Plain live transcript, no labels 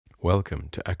Welcome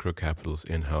to Acro Capital's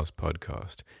in-house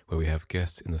podcast, where we have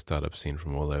guests in the startup scene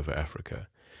from all over Africa.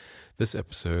 This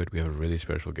episode, we have a really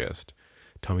special guest,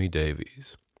 Tomi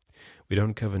Davies. We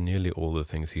don't cover nearly all the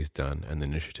things he's done and the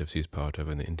initiatives he's part of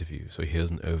in the interview, so here's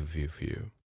an overview for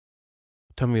you.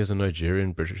 Tomi is a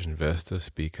Nigerian-British investor,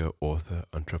 speaker, author,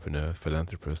 entrepreneur,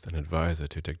 philanthropist, and advisor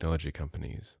to technology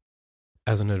companies.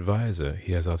 As an advisor,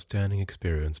 he has outstanding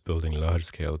experience building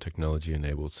large-scale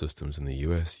technology-enabled systems in the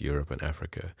US, Europe, and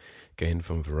Africa, gained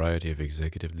from a variety of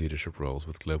executive leadership roles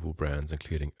with global brands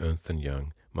including Ernst &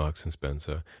 Young, Marks &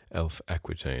 Spencer, Elf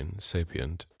Aquitaine,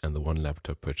 Sapient, and the One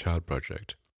Laptop Per Child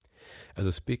project. As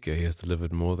a speaker, he has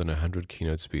delivered more than 100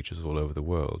 keynote speeches all over the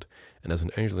world, and as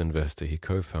an angel investor, he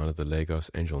co-founded the Lagos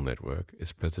Angel Network,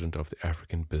 is president of the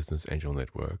African Business Angel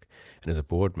Network, and is a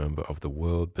board member of the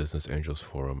World Business Angels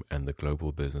Forum and the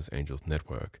Global Business Angels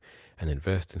Network, and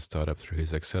invests in startups through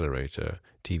his accelerator,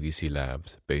 TVC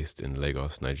Labs, based in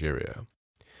Lagos, Nigeria.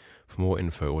 For more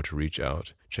info or to reach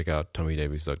out, check out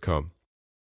tomidavies.com.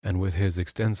 And with his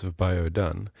extensive bio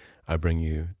done, I bring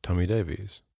you Tomi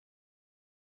Davies.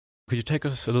 Could you take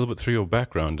us a little bit through your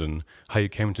background and how you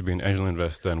came to be an angel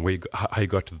investor and how you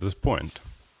got to this point?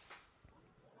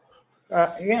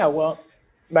 Well,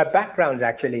 my background is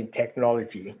actually in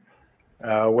technology,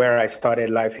 where I started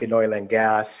life in oil and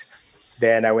gas.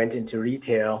 Then I went into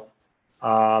retail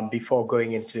before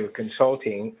going into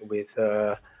consulting with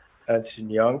Ernst &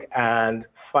 Young. And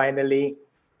finally,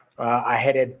 I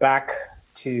headed back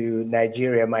to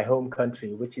Nigeria, my home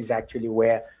country, which is actually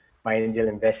where my angel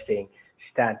investing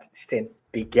stint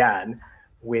began,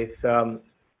 with a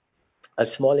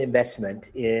small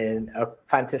investment in a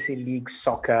fantasy league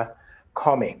soccer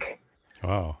comic.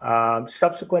 Wow.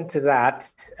 Subsequent to that,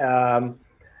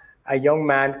 a young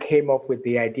man came up with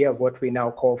the idea of what we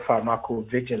now call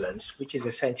pharmacovigilance, which is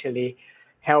essentially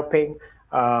helping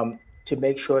to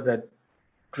make sure that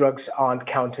drugs aren't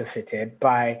counterfeited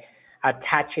by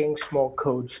attaching small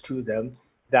codes to them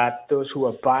that those who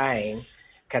are buying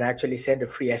can actually send a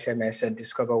free SMS and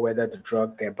discover whether the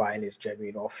drug they're buying is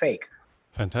genuine or fake.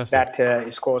 Fantastic.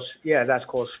 That's called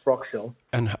Sproxil.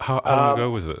 And how long ago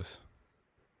was this?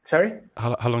 Sorry?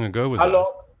 How long ago was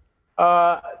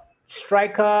that?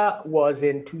 Striker was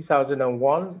in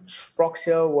 2001.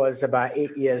 Sproxil was about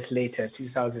 8 years later,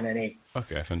 2008.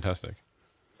 Okay, fantastic.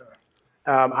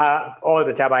 All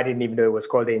the time, I didn't even know it was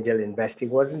called angel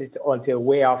investing. Wasn't it until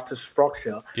way after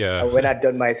Sproxil, when I'd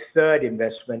done my third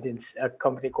investment in a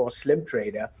company called Slim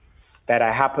Trader, that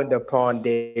I happened upon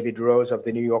David Rose of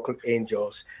the New York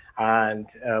Angels and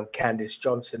Candice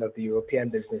Johnson of the European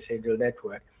Business Angel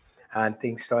Network, and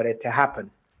things started to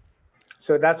happen.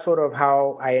 So that's sort of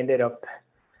how I ended up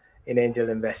in angel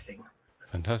investing.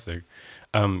 Fantastic.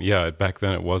 Back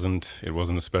then it wasn't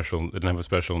a special, it didn't have a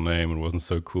special name, it wasn't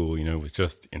so cool, it was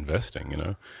just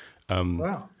investing,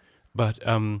 Wow. But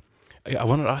I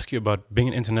wanted to ask you about being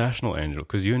an international angel,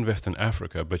 because you invest in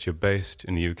Africa, but you're based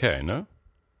in the UK, no?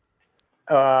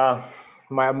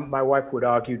 My wife would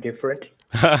argue different.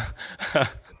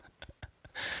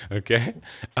 Okay.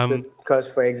 Because,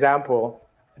 for example,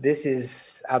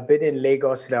 I've been in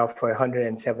Lagos now for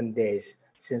 107 days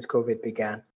since COVID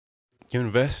began. You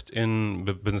invest in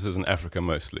businesses in Africa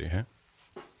mostly, huh?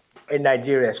 In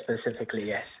Nigeria specifically,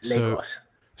 yes. Lagos.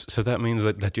 So that means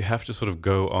that you have to sort of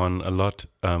go on a lot,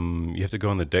 you have to go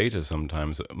on the data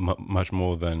sometimes, much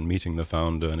more than meeting the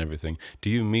founder and everything. Do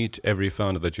you meet every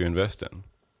founder that you invest in?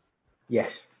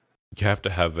 Yes. You have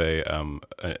to have an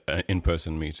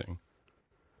in-person meeting?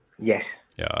 Yes.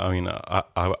 Yeah, I mean,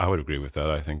 I would agree with that.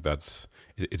 I think it's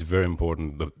very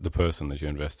important, the person that you're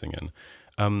investing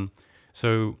in.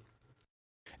 So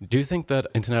do you think that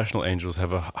international angels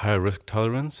have a higher risk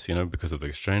tolerance, because of the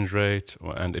exchange rate?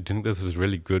 And do you think this is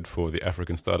really good for the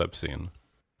African startup scene?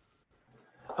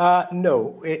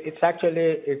 No, it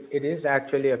is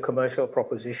actually a commercial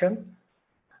proposition.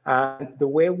 And the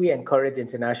way we encourage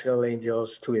international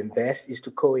angels to invest is to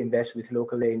co-invest with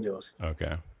local angels.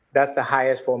 Okay. That's the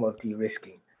highest form of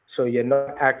de-risking. So you're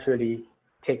not actually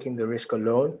taking the risk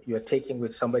alone. You're taking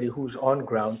with somebody who's on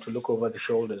ground to look over the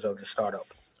shoulders of the startup.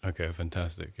 Okay,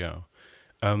 fantastic. Yeah.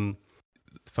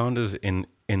 Founders in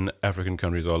African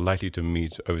countries are likely to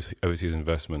meet overseas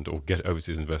investment or get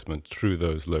overseas investment through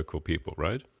those local people,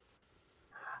 right?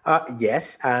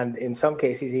 Yes, and in some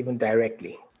cases even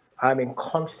directly. I'm in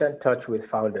constant touch with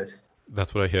founders.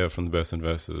 That's what I hear from the best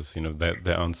investors.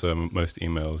 They answer most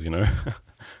emails.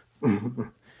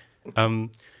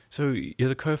 So you're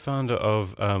the co-founder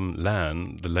of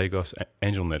LAN, the Lagos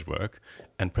Angel Network,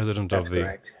 and president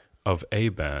of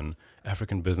ABAN,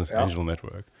 African Business Angel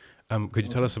Network. Could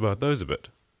you tell us about those a bit?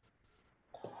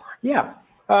 Yeah.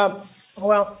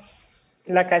 Well,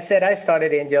 Like I said, I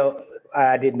started angel.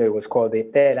 I didn't know it was called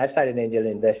it then. I started angel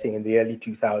investing in the early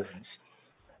 2000s.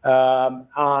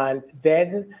 And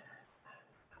then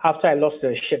after I lost a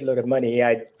shitload of money,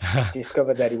 I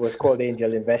discovered that it was called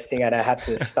angel investing, and I had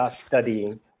to start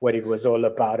studying what it was all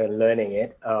about and learning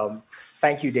it.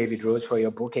 Thank you, David Rose, for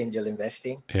your book, Angel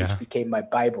Investing, which Yeah. became my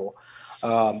Bible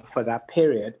for that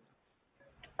period.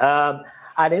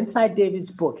 And inside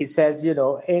David's book, he says,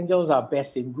 angels are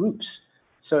best in groups.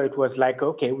 So it was like,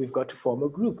 okay, we've got to form a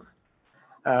group.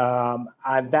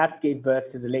 And that gave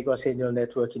birth to the Lagos Angel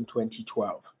Network in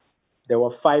 2012. There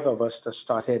were 5 of us that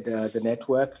started the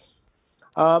network.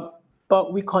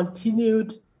 But we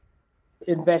continued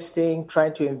investing,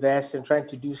 trying to invest and trying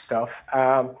to do stuff.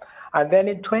 And then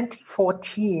in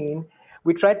 2014,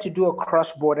 we tried to do a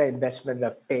cross-border investment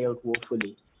that failed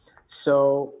woefully.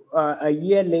 So a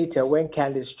year later, when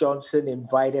Candice Johnson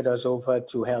invited us over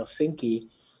to Helsinki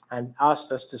and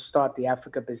asked us to start the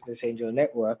Africa Business Angel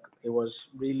Network, it was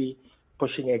really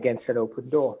pushing against an open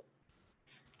door.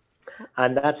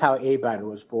 And that's how ABAN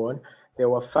was born. There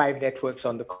were 5 networks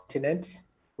on the continent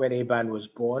when ABAN was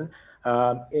born.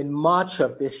 In March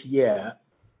of this year,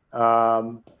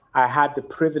 I had the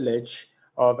privilege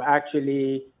of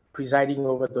actually presiding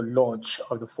over the launch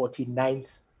of the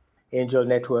 49th Angel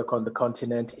Network on the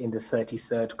continent in the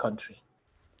 33rd country.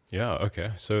 Yeah,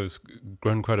 okay. So it's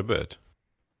grown quite a bit.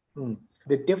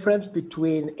 The difference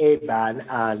between ABAN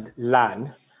and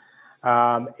LAN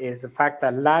is the fact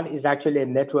that LAN is actually a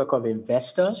network of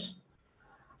investors.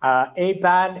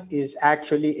 ABAN is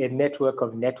actually a network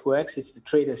of networks. It's the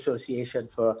trade association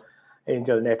for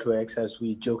angel networks, as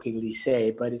we jokingly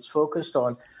say, but it's focused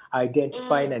on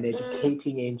identifying and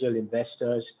educating angel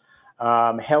investors,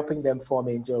 helping them form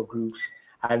angel groups,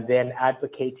 and then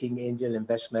advocating angel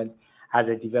investment as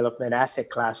a development asset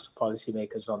class to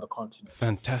policymakers on the continent.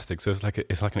 Fantastic. So it's like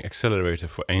an accelerator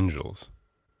for angels.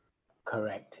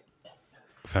 Correct.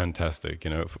 Fantastic.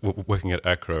 Working at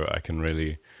Acro, I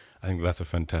think that's a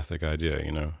fantastic idea,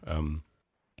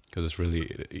 because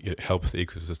it helps the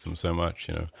ecosystem so much,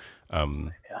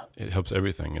 It helps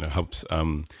everything, helps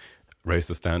raise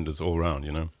the standards all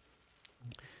around,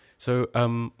 So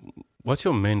what's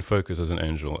your main focus as an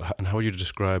angel, and how would you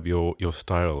describe your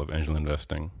style of angel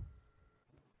investing?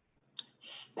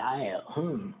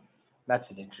 Style. That's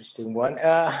an interesting one.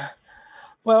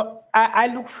 Well, I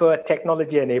look for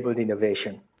technology-enabled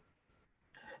innovation.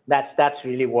 That's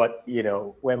really what,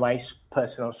 where my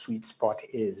personal sweet spot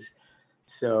is.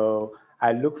 So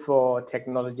I look for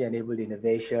technology-enabled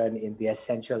innovation in the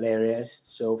essential areas,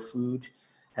 so food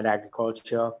and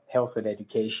agriculture, health and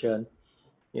education,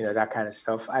 that kind of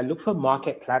stuff. I look for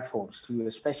market platforms too,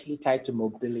 especially tied to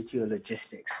mobility or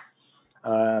logistics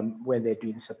when they're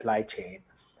doing supply chain.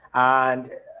 And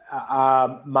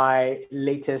my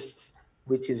latest,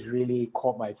 which has really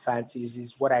caught my fancies,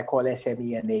 is what I call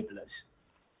SME enablers.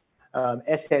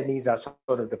 SMEs are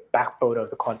sort of the backbone of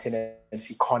the continent's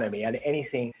economy, and any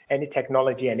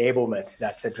technology enablement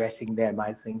that's addressing them,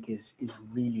 I think, is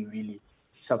really, really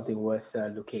something worth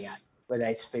looking at, whether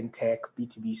it's fintech,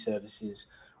 B2B services,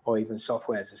 or even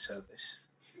software as a service.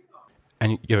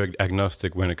 And you're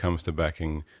agnostic when it comes to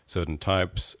backing certain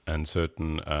types and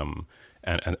certain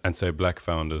and say black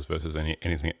founders versus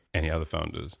any other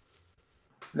founders.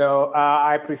 No,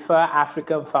 I prefer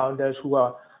African founders who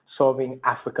are solving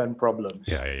African problems.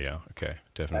 Yeah. Okay,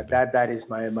 definitely. That is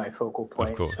my focal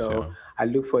point. Of course, so yeah. I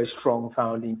look for a strong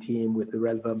founding team with the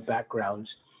relevant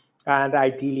backgrounds, and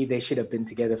ideally they should have been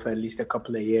together for at least a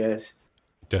couple of years.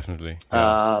 Definitely.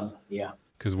 Yeah.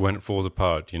 Because when it falls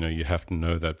apart, you have to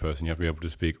know that person. You have to be able to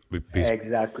speak.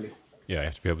 Exactly. Yeah, you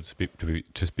have to be able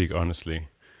to speak honestly.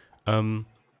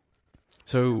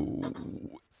 So,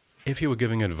 if you were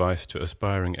giving advice to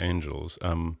aspiring angels,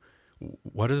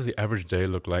 what does the average day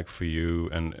look like for you,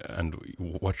 and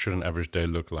what should an average day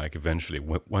look like eventually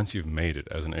once you've made it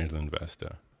as an angel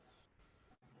investor?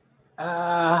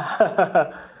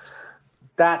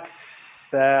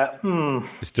 That's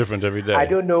it's different every day. I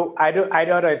don't know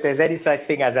if there's any such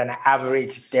thing as an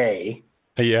average day.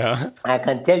 Yeah. I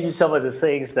can tell you some of the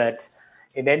things that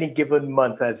in any given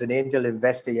month as an angel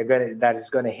investor that is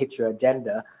going to hit your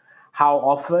agenda. How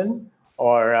often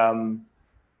or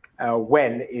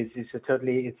when is it's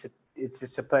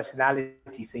a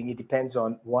personality thing. It depends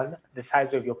on 1, the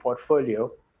size of your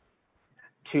portfolio,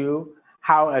 2,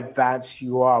 how advanced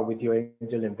you are with your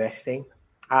angel investing,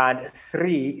 and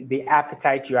 3, the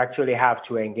appetite you actually have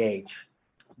to engage.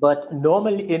 But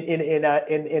normally in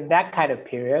that kind of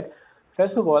period,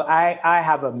 first of all, I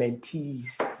have a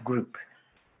mentees group.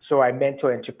 So I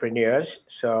mentor entrepreneurs.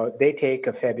 So they take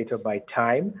a fair bit of my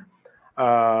time.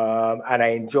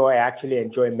 and actually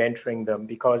enjoy mentoring them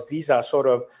because these are sort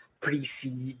of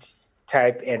pre-seed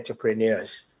type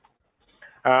entrepreneurs.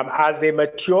 As they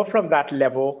mature from that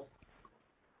level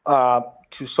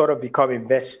to sort of become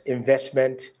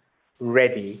investment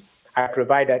ready, I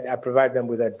provide them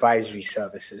with advisory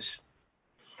services,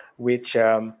 which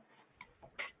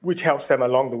helps them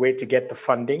along the way to get the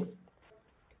funding.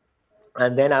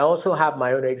 And then I also have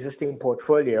my own existing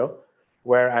portfolio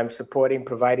where I'm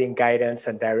providing guidance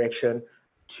and direction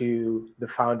to the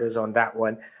founders on that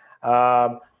one.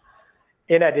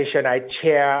 In addition, I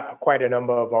chair quite a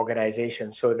number of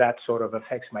organizations, so that sort of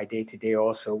affects my day-to-day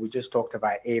also. We just talked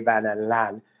about ABAN and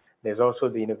LAN. There's also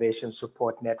the Innovation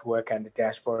Support Network and the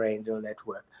Diaspora Angel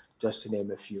Network, just to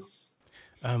name a few.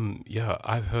 Yeah,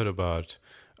 I've heard about.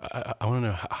 I want to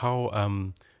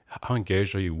know how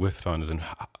engaged are you with founders, and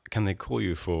can they call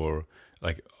you for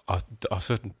like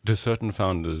certain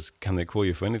founders, can they call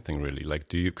you for anything really? Like,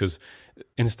 do you, because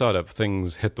in a startup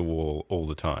things hit the wall all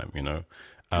the time, you know.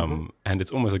 And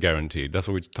it's almost a guarantee. That's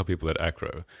what we tell people at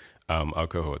Acro, our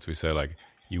cohorts. We say, like,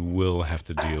 you will have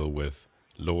to deal with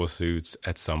lawsuits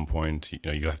at some point. You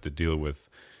know, you have to deal with,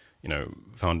 you know,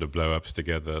 founder blow-ups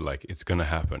together. Like, it's going to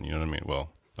happen. You know what I mean? Well,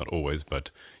 not always,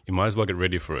 but you might as well get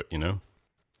ready for it, you know?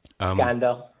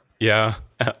 Scandal. Yeah.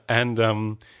 And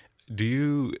have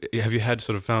you had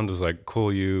sort of founders, like,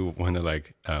 call you when they're,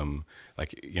 like,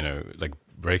 you know, like,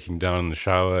 breaking down in the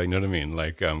shower, you know what I mean?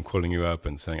 Like calling you up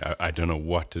and saying, I don't know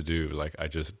what to do. Like, I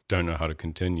just don't know how to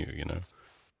continue, you know?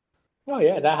 Oh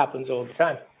yeah, that happens all the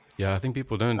time. Yeah, I think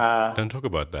people don't talk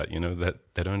about that, you know, that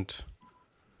they don't.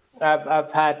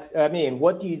 I've had, I mean,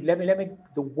 let me,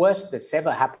 the worst that's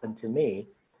ever happened to me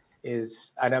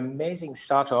is an amazing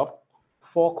startup,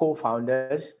 4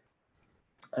 co-founders.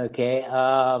 Okay.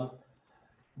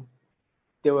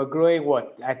 They were growing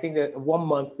I think that 1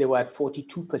 month they were at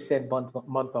 42%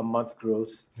 month-on-month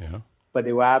growth. Yeah. But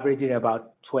they were averaging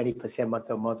about 20%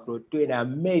 month-on-month growth, doing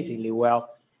amazingly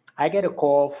well. I get a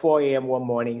call 4 a.m. one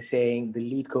morning saying the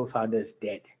lead co-founder is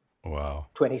dead. Wow.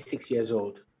 26 years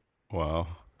old. Wow.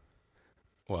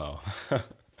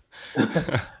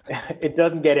 It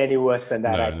doesn't get any worse than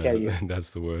that, I tell you.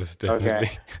 That's the worst, definitely.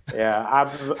 Okay. Yeah,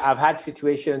 I've had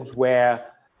situations where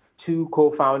 2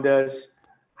 co-founders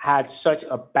had such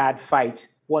a bad fight,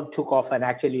 one took off and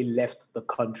actually left the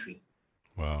country.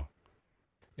 Wow.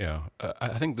 Yeah, I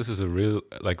think this is a real,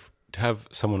 like, to have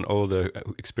someone older,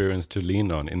 experienced to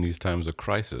lean on in these times of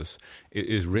crisis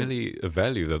is really a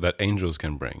value that angels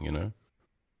can bring, you know?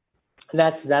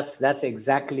 That's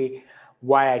exactly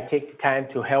why I take the time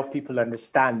to help people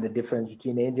understand the difference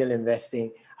between angel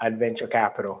investing and venture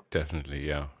capital. Definitely,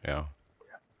 yeah.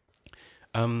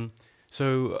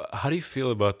 So how do you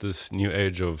feel about this new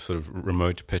age of sort of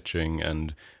remote pitching?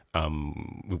 And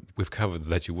we've covered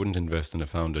that you wouldn't invest in a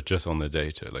founder just on the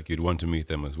data, like you'd want to meet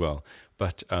them as well.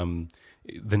 But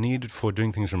the need for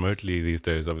doing things remotely these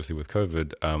days, obviously with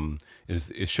COVID,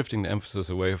 is shifting the emphasis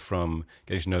away from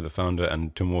getting to know the founder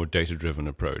and to a more data-driven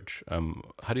approach.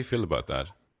 How do you feel about that?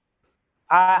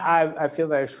 I feel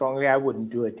very strongly I wouldn't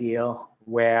do a deal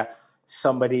where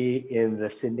somebody in the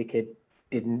syndicate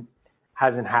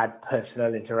hasn't had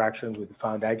personal interactions with the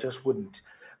founder. I just wouldn't.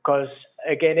 Because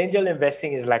again, angel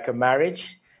investing is like a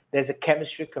marriage. There's a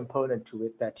chemistry component to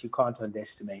it that you can't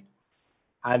underestimate.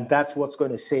 And that's what's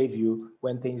going to save you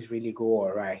when things really go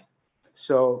awry.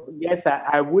 So yes,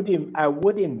 I would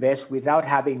invest without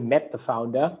having met the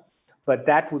founder, but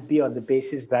that would be on the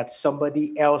basis that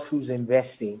somebody else who's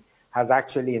investing has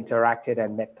actually interacted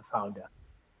and met the founder.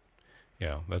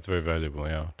 Yeah, that's very valuable,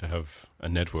 yeah, to have a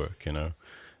network, you know.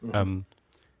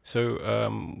 So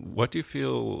what do you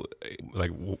feel,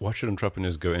 like, what should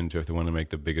entrepreneurs go into if they want to make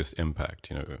the biggest impact,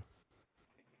 you know?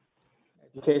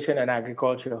 Education and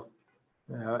agriculture.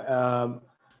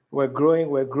 We're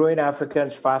growing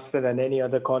Africans faster than any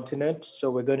other continent, so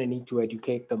we're going to need to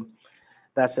educate them.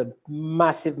 That's a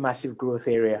massive, massive growth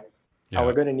area. Yeah. And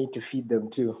we're going to need to feed them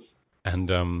too. And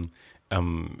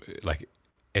like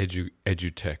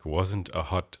edutech wasn't a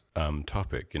hot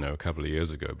topic, you know, a couple of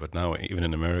years ago, but now even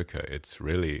in America, it's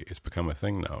become a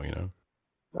thing now, you know.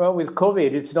 Well, with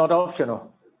COVID, it's not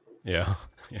optional. Yeah,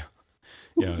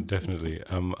 definitely.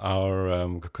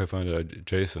 Our co-founder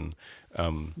Jason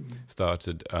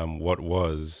started what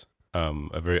was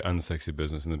a very unsexy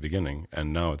business in the beginning,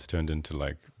 and now it's turned into,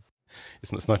 like,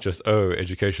 it's not just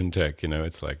education tech, you know.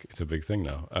 It's like it's a big thing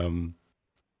now.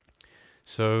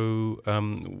 So,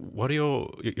 what are your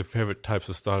favorite types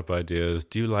of startup ideas?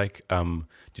 Do you like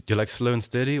slow and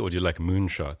steady, or do you like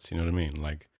moonshots? You know what I mean?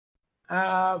 Like,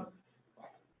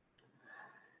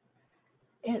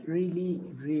 it really,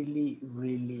 really,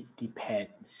 really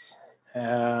depends.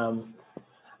 Um,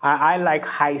 I like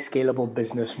high scalable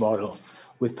business model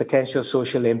with potential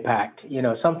social impact.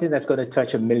 Something that's going to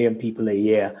touch 1 million people a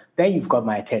year. Then you've got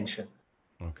my attention.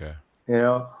 Okay. You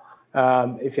know,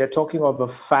 if you're talking of a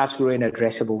fast growing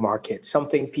addressable market,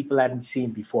 something people hadn't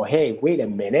seen before. Hey, wait a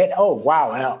minute. Oh,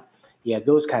 wow. Well, yeah,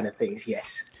 those kind of things.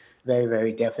 Yes, very,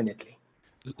 very definitely.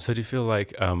 So do you feel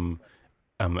like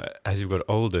as you've got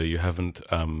older, you haven't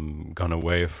gone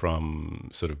away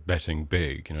from sort of betting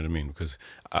big? You know what I mean? Because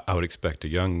I would expect a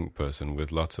young person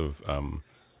with lots of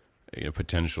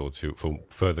potential for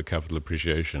further capital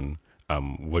appreciation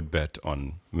would bet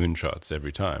on moonshots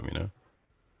every time.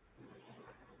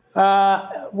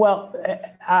 Well,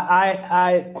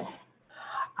 I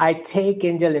take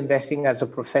angel investing as a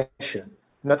profession,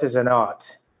 not as an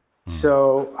art.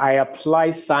 So I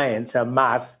apply science and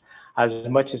math as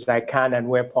much as I can and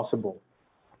where possible.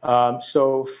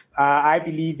 I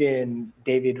believe in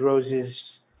David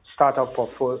Rose's startup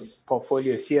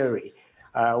portfolio theory,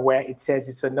 where it says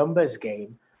it's a numbers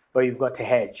game, but you've got to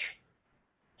hedge.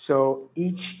 So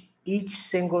each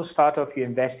single startup you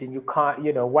invest in, you can't,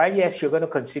 while yes, you're going to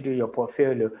consider your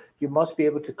portfolio, you must be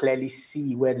able to clearly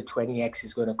see where the 20x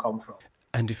is going to come from.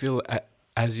 And do you feel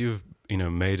as you've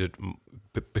made it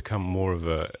become more of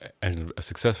a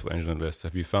successful angel investor,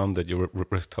 have you found that your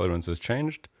risk tolerance has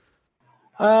changed?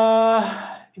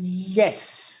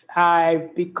 Yes,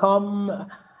 I've become,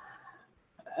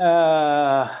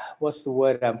 what's the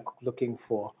word I'm looking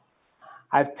for?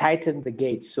 I've tightened the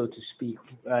gates, so to speak.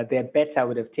 There are bets I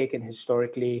would have taken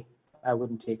historically, I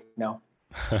wouldn't take now.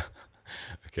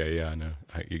 Okay, yeah, I know.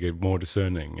 You get more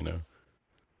discerning.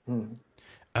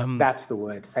 That's the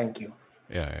word. Thank you.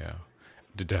 Yeah,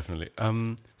 definitely.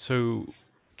 So,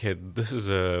 okay, this is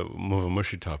a more of a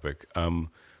mushy topic.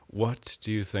 What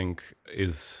do you think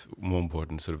is more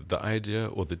important, sort of the idea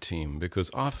or the team?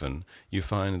 Because often you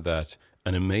find that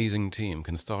an amazing team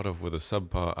can start off with a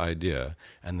subpar idea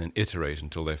and then iterate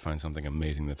until they find something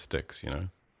amazing that sticks.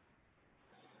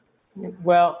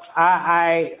 Well,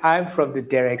 I'm from the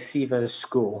Derek Sivers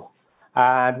school.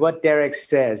 And what Derek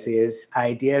says is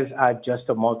ideas are just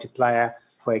a multiplier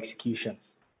for execution.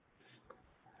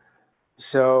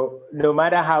 So no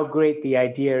matter how great the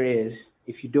idea is,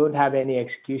 if you don't have any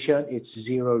execution, it's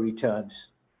zero returns.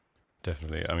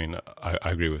 Definitely. I mean, I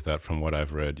agree with that from what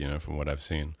I've read, from what I've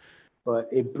seen. But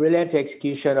a brilliant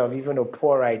execution of even a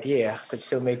poor idea could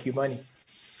still make you money.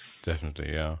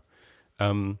 Definitely, yeah.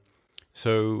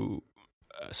 So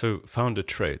founder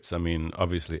traits. I mean,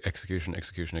 obviously, execution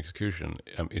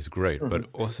is great, but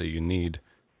also you need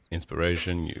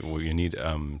inspiration. You need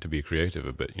to be creative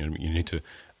a bit. You need to.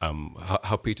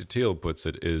 How Peter Thiel puts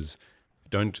it is,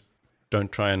 don't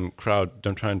try and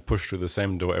push through the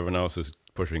same door everyone else is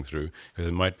pushing through, because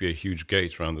there might be a huge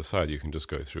gate around the side you can just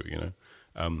go through.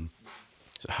 So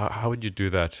how would you do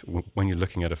that when you're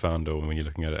looking at a founder or when you're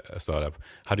looking at a startup?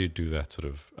 How do you do that sort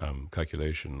of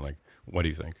calculation? Like, what do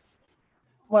you think?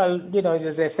 Well,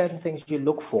 there's certain things you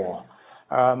look for.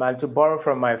 And to borrow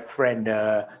from my friend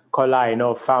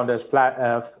Kola, Founders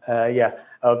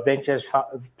Ventures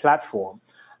platform,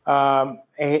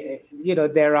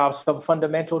 there are some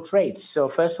fundamental traits. So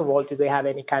first of all, do they have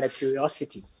any kind of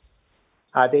curiosity?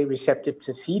 Are they receptive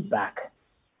to feedback?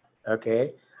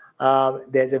 Okay.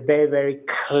 There's a very, very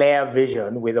clear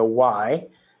vision with a why.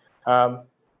 Are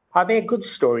they a good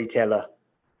storyteller?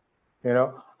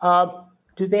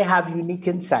 Do they have unique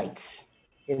insights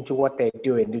into what they're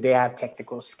doing? Do they have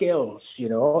technical skills,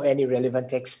 any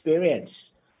relevant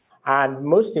experience? And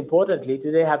most importantly,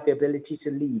 do they have the ability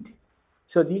to lead?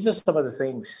 So these are some of the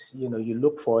things, you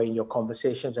look for in your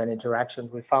conversations and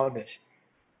interactions with founders.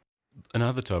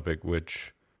 Another topic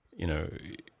which,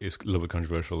 is a little bit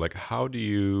controversial, like what do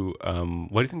you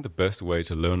think the best way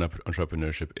to learn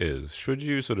entrepreneurship is? Should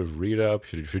you sort of read up?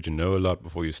 Should you know a lot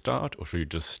before you start? Or should you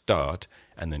just start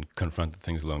and then confront the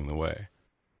things along the way?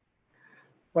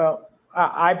 Well,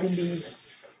 I believe,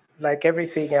 like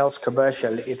everything else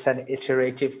commercial, it's an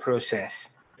iterative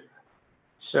process.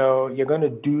 So you're going to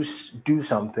do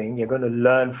something, you're going to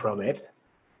learn from it,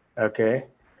 okay?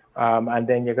 And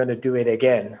then you're going to do it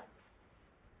again.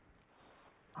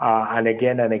 And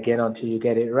again until you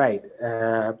get it right.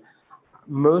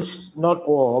 Most, not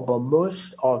all, but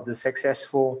most of the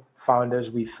successful founders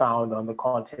we found on the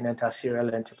continent are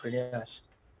serial entrepreneurs.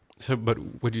 So, but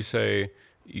would you say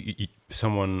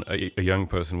someone, a young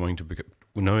person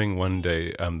knowing one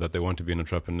day that they want to be an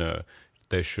entrepreneur,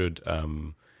 they should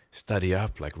study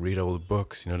up, like read all the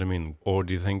books, you know what I mean? Or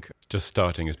do you think just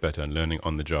starting is better and learning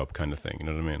on the job kind of thing, you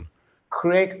know what I mean?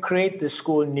 Create the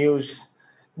school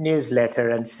newsletter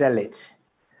and sell it.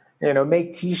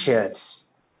 Make T-shirts.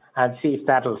 and see if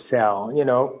that'll sell.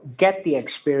 Get the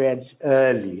experience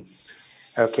early,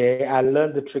 okay, and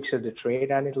learn the tricks of the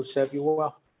trade, and it'll serve you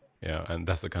well. Yeah, and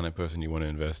that's the kind of person you want to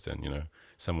invest in,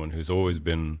 someone who's always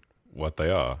been what they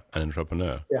are, an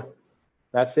entrepreneur. Yeah,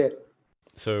 that's it.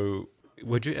 So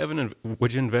would you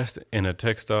invest in a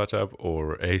tech startup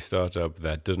or a startup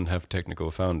that didn't have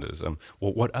technical founders?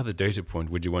 What other data point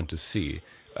would you want to see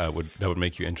that would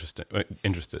make you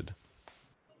interested?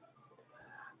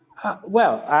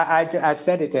 Well, I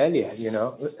said it earlier,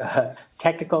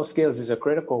 technical skills is a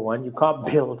critical one. You're not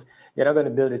going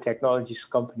to build a technology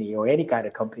company or any kind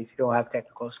of company if you don't have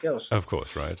technical skills. Of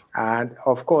course, right. And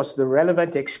of course, the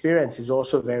relevant experience is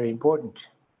also very important.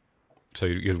 So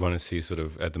you'd want to see sort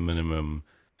of at the minimum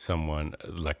someone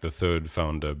like the third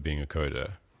founder being a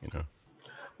coder,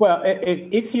 Well,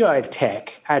 if you are a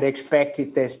tech, I'd expect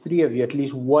if there's three of you, at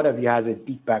least one of you has a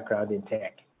deep background in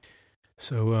tech.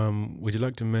 So would you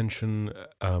like to mention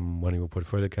one of your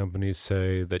portfolio companies,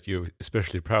 say, that you're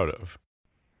especially proud of?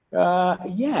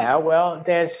 Yeah, well,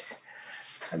 there's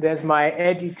my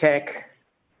edutech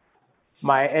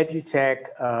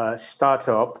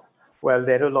startup. Well,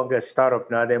 they're no longer a startup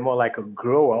now; they're more like a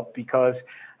grow up because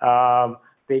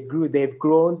they've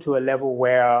grown to a level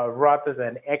where rather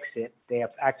than exit, they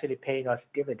are actually paying us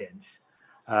dividends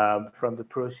from the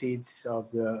proceeds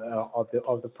of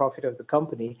the profit of the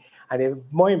company, and then,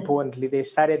 more importantly, they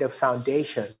started a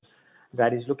foundation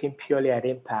that is looking purely at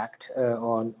impact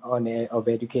of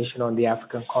education on the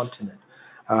African continent.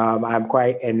 I'm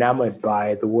quite enamored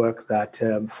by the work that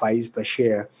Faiz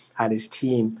Bashir and his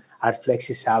team at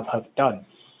FlexiSav have done.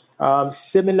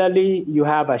 Similarly, you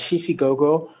have Ashifi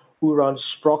Gogo, who runs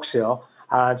Sproxil,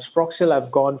 and Sproxil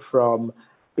have gone from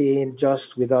being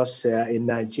just with us in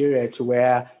Nigeria to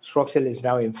where Sproxil is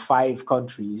now in 5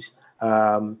 countries,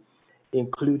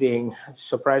 including,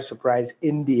 surprise, surprise,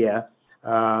 India,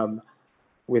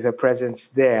 with a presence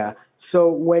there. So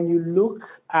when you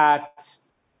look at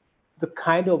the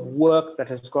kind of work that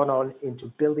has gone on into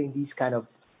building these kind of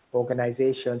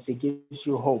organizations, it gives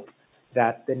you hope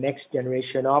that the next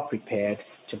generation are prepared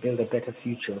to build a better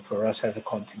future for us as a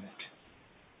continent.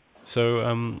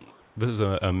 So this is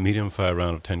a medium-fire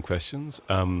round of 10 questions.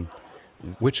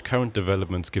 Which current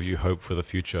developments give you hope for the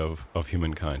future of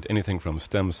humankind? Anything from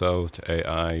stem cells to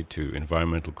AI to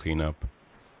environmental cleanup?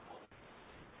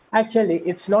 Actually,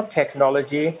 it's not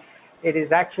technology. It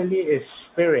is actually a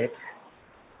spirit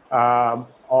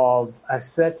of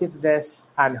assertiveness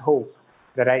and hope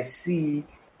that I see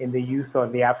in the youth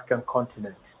on the African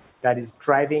continent that is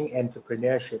driving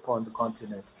entrepreneurship on the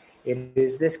continent. It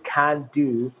is this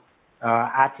can-do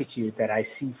attitude that I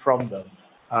see from them,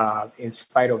 in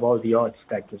spite of all the odds,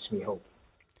 that gives me hope.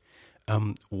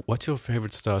 What's your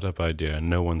favorite startup idea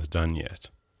no one's done yet?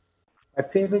 My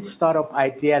favorite startup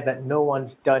idea that no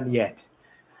one's done yet.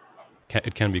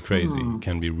 It can be crazy. It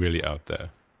can be really out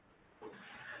there.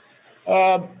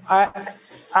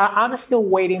 I'm still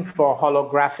waiting for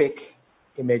holographic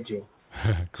imaging.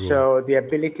 Cool. So the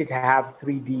ability to have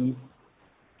 3D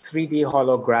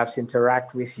holographs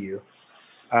interact with you,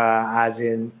 as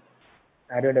in,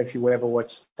 I don't know if you ever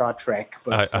watched Star Trek,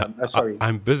 but sorry.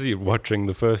 I'm busy watching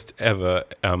the first ever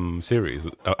series.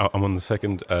 I'm on the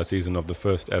second season of the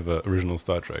first ever original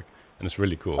Star Trek, and it's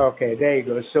really cool. Okay, there you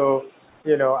go. So,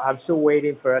 I'm still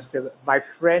waiting for us to. My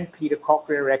friend Peter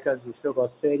Cochrane reckons we've still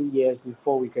got 30 years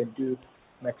before we can do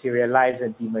materialize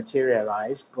and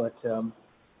dematerialize. But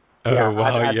wow,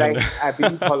 I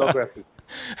believe holography.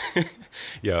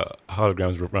 Yeah,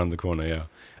 holograms around the corner. Yeah.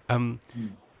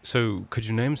 So, could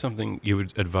you name something you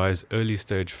would advise early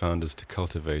stage founders to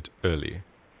cultivate early?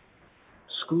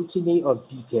 Scrutiny of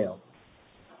detail.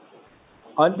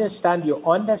 Understand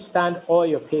all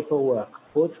your paperwork,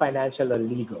 both financial and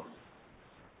legal.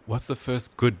 What's the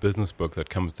first good business book that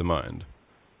comes to mind?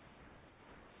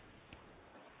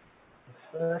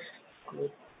 The first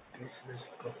good business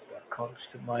book that comes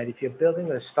to mind. If you're building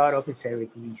a startup, it's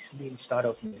Eric Ries, Lean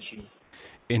Startup Machine.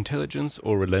 Intelligence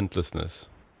or relentlessness?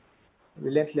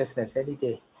 Relentlessness, any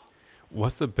day.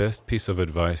 What's the best piece of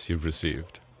advice you've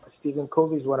received? Stephen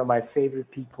Covey is one of my favorite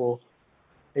people,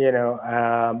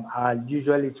 and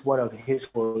usually it's one of his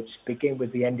quotes, begin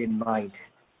with the end in mind.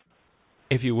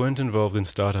 If you weren't involved in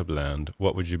startup land,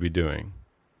 what would you be doing?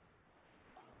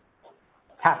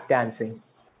 Tap dancing.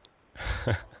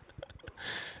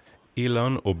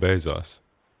 Elon or Bezos?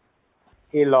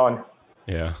 Elon.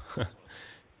 Yeah.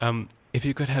 If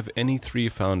you could have any 3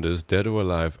 founders, dead or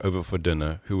alive, over for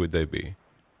dinner, who would they be?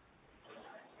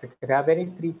 If I could have any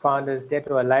 3 founders, dead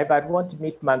or alive, I'd want to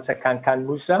meet Mansa Kankan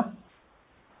Musa.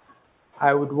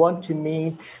 I would want to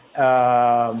meet,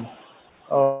 oh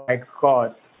my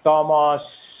God,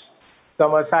 Thomas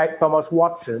Thomas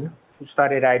Watson, who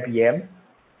started IBM,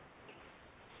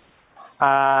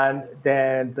 and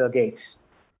then Bill Gates.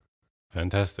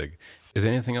 Fantastic. Is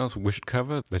there anything else we should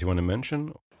cover that you want to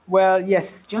mention? Well,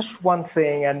 yes, just one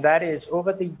thing, and that is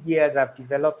over the years, I've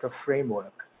developed a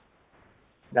framework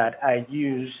that I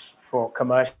use for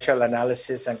commercial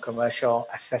analysis and commercial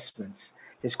assessments.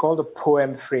 It's called the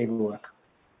POEM framework.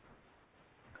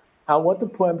 And what the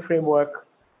POEM framework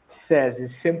says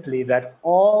is simply that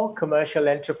all commercial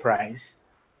enterprise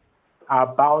are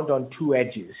bound on two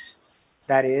edges.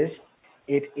 That is,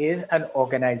 it is an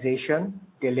organization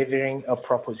delivering a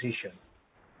proposition.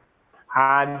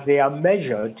 And they are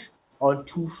measured on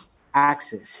two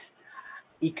axes,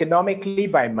 economically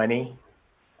by money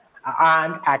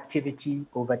and activity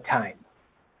over time.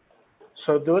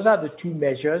 So those are the two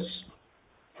measures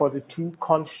for the two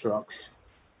constructs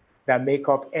that make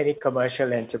up any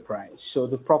commercial enterprise. So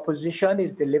the proposition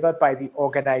is delivered by the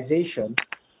organization,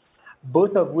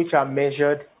 both of which are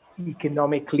measured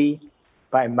economically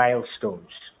by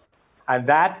milestones. And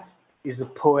that is the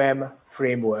POEM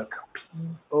framework,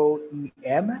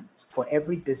 POEM. For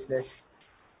every business,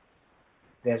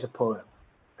 there's a poem.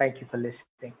 Thank you for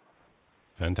listening.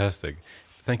 Fantastic.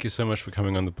 Thank you so much for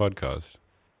coming on the podcast.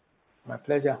 My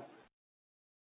pleasure.